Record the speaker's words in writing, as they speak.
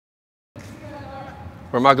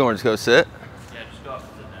Where am I going? Just go sit? Yeah, just go up and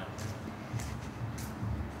sit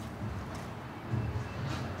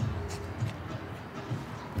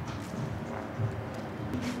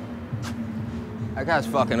down. That guy's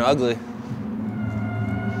fucking ugly.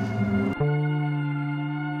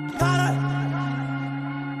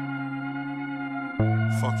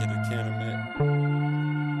 Fucking I can't admit.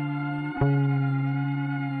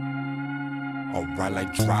 Alright,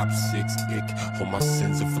 like drop 6 dick. All my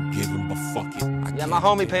sins are forgiven, but fuck it. Yeah, my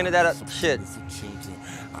homie painted that up. Shit.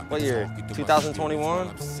 What year?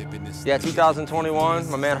 2021? Yeah, 2021.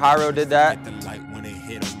 My man Hyro did that.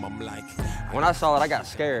 When I saw it, I got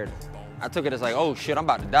scared. I took it as like, oh shit, I'm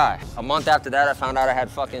about to die. A month after that, I found out I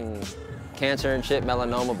had fucking cancer and shit,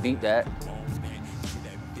 melanoma, beat that. You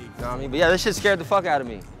know what I mean? But yeah, this shit scared the fuck out of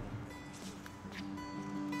me.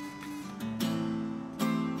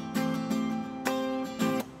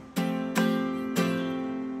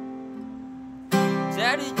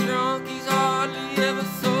 Daddy drunk, he's hardly ever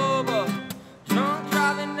sober. Drunk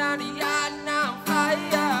driving down the yard, now I'm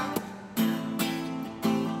fire.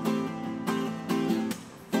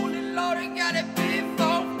 Fully loaded, got it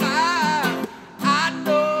before fire. I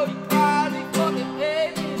know you probably fucking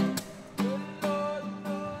hate me.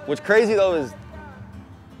 What's crazy though is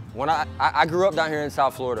when I grew up down here in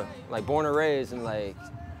South Florida, like born and raised, and like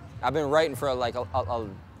I've been writing for like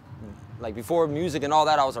like before music and all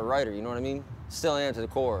that, I was a writer, you know what I mean? Still am to the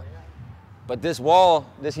core. But this wall,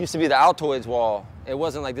 this used to be the Altoids wall. It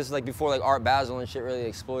wasn't like, this is like before like Art Basel and shit really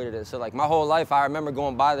exploited it. So like my whole life, I remember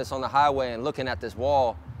going by this on the highway and looking at this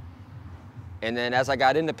wall. And then as I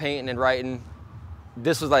got into painting and writing,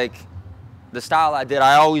 this was like the style I did.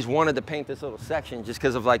 I always wanted to paint this little section just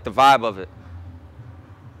because of like the vibe of it.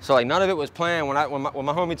 So like none of it was planned. When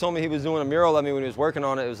my homie told me he was doing a mural at me when he was working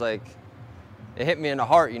on it, it was like, it hit me in the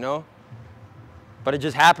heart, you know? But it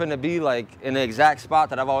just happened to be like in the exact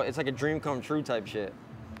spot that I've always, it's like a dream come true type shit.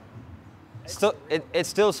 Still, it's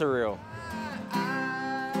still surreal.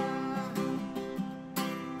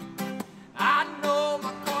 I know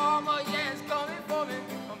my karma, yeah, it's coming for me.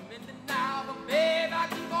 I'm in the now, but babe, I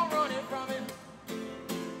keep on running from it.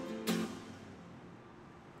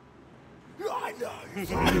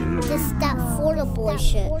 Just that Florida boy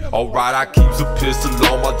shit. Alright, I keep a pistol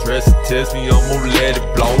on my dress. It tells me I'm gonna let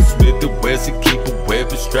it blow. Smith the West and keep a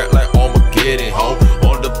weapon strapped like Armageddon. Home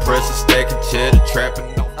under pressure, stacking cheddar, trapping.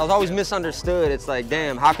 I was always misunderstood. It's like,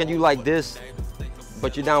 damn, how can you like this,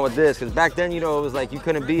 but you're down with this? Because back then, you know, it was like you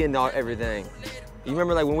couldn't be into everything. You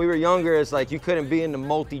remember like when we were younger, it's like you couldn't be into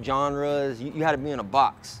multi-genres. You had to be in a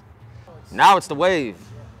box. Now it's the wave.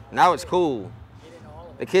 Now it's cool.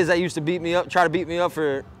 The kids that used to beat me up, try to beat me up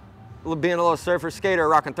for being a little surfer, skater,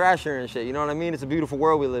 rockin' thrasher and shit, you know what I mean? It's a beautiful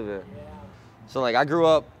world we live in. So like I grew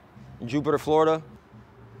up in Jupiter, Florida,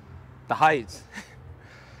 the Heights,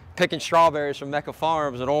 picking strawberries from Mecca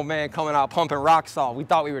Farms, an old man coming out pumping rock salt. We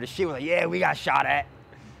thought we were the shit. We're like, yeah, we got shot at.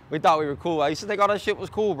 We thought we were cool. I used to think all that shit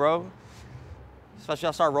was cool, bro. Especially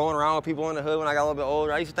I started rolling around with people in the hood when I got a little bit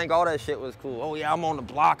older. I used to think all that shit was cool. Oh yeah, I'm on the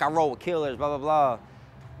block, I roll with killers, blah, blah, blah.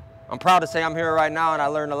 I'm proud to say I'm here right now and I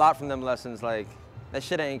learned a lot from them lessons. Like, that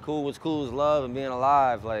shit ain't cool. What's cool is love and being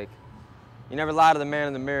alive. Like, you never lie to the man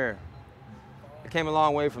in the mirror. I came a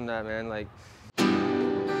long way from that, man. Like,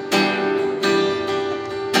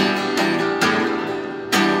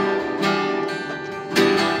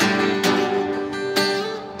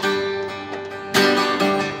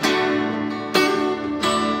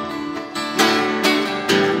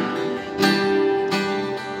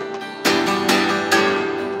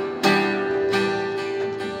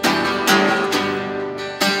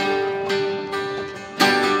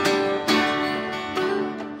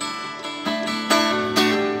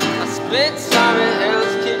 Spent time in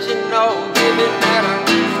Hell's Kitchen, no giving that I've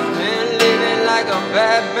been living like a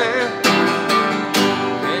bad man.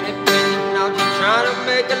 Pretty bitch, now just trying to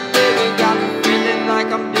make a living. Got me feeling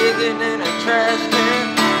like I'm digging in a trash can.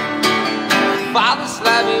 Father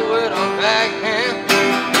slapped me with a backhand.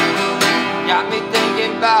 Got me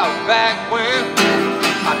thinking about back when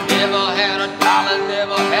I never had a dollar,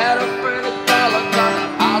 never had a friend of dollar. Gotta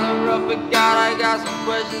holler up at God, I got some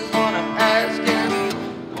questions wanna ask him.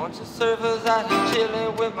 Bunch of surfers out here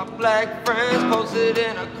chilling with my black friends, posted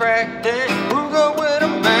in a crack den, Ruger with a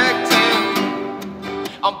Mac 10.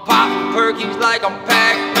 I'm popping perkies like I'm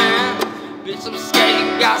Pac-Man. Bitch, I'm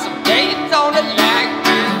skating, got some dates on the lag,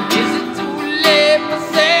 man. Is it too late for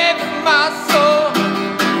saving my soul?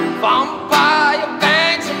 Vampire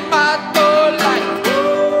bangs in my door like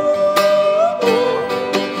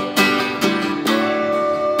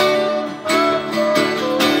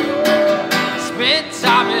Spent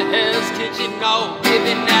time in Hell's Kitchen, no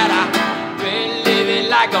giving that I've been living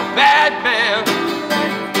like a bad man.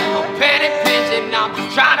 I'm penny pinching, I'm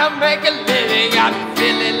just trying to make a living. Got me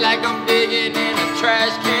feeling like I'm digging in a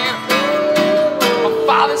trash can. My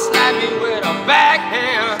father slapped me with a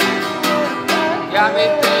backhand. Got me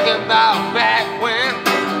thinking about back when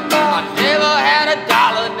I never had a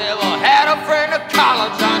dollar, never had a friend to call.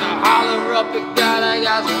 I'm trying to holler up at God, I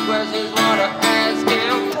got some questions wanna ask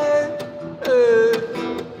him.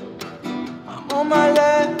 I'm on my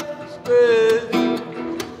last breath.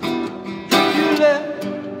 You let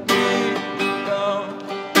me down.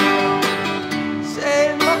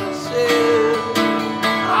 Save myself.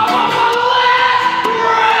 I'm on my last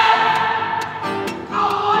breath. I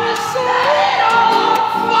wanna set it on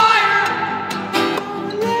fire.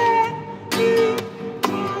 Let me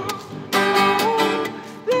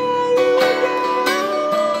down.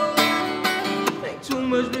 Ain't too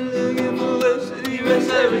much been looking for ways to erase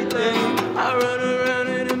everything. I run around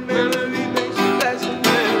in a memory bank, so that's a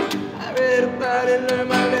man. I read about it, learned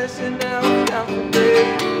my lesson, now I'm down for dead.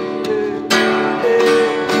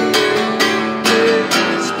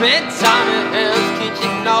 Spent time in Hell's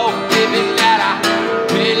Kitchen, no living that I've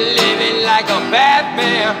been living like a bad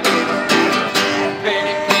man.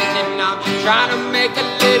 Penny pinching, I'm just trying to make a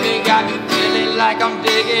living. Got me feeling like I'm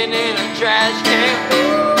digging in a trash can.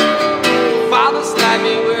 Father slapped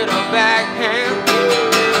me with a backhand.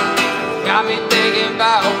 Got me thinking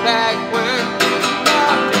about back when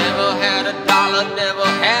I never had a dollar, never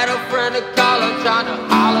had a friend to call. I'm trying to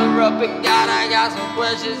holler up at God, I got some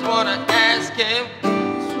questions wanna ask him.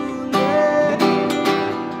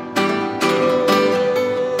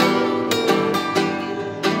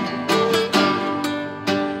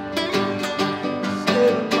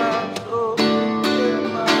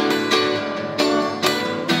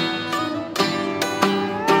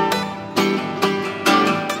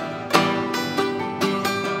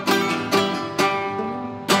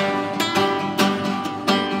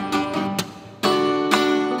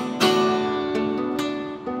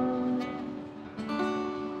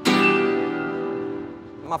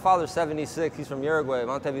 My father's 76, he's from Uruguay,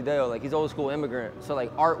 Montevideo, like he's old school immigrant. So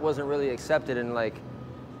like art wasn't really accepted, and like,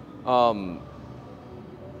 I'm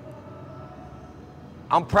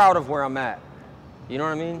proud of where I'm at. You know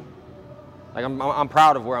what I mean? Like I'm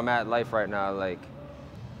proud of where I'm at in life right now. Like,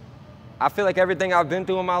 I feel like everything I've been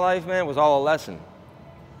through in my life, man, was all a lesson.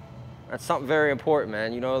 That's something very important,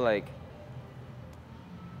 man. You know, like,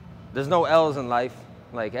 there's no L's in life.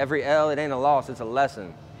 Like every L, it ain't a loss, it's a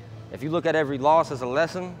lesson. If you look at every loss as a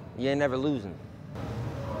lesson, you ain't never losing.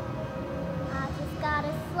 I just got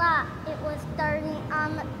a slot. It was 30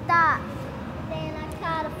 on the dot. Then I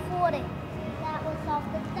caught a 40. That was off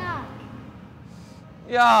the dot.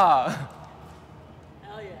 Yeah.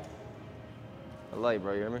 Hell yeah. I love you,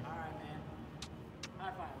 bro, you hear me?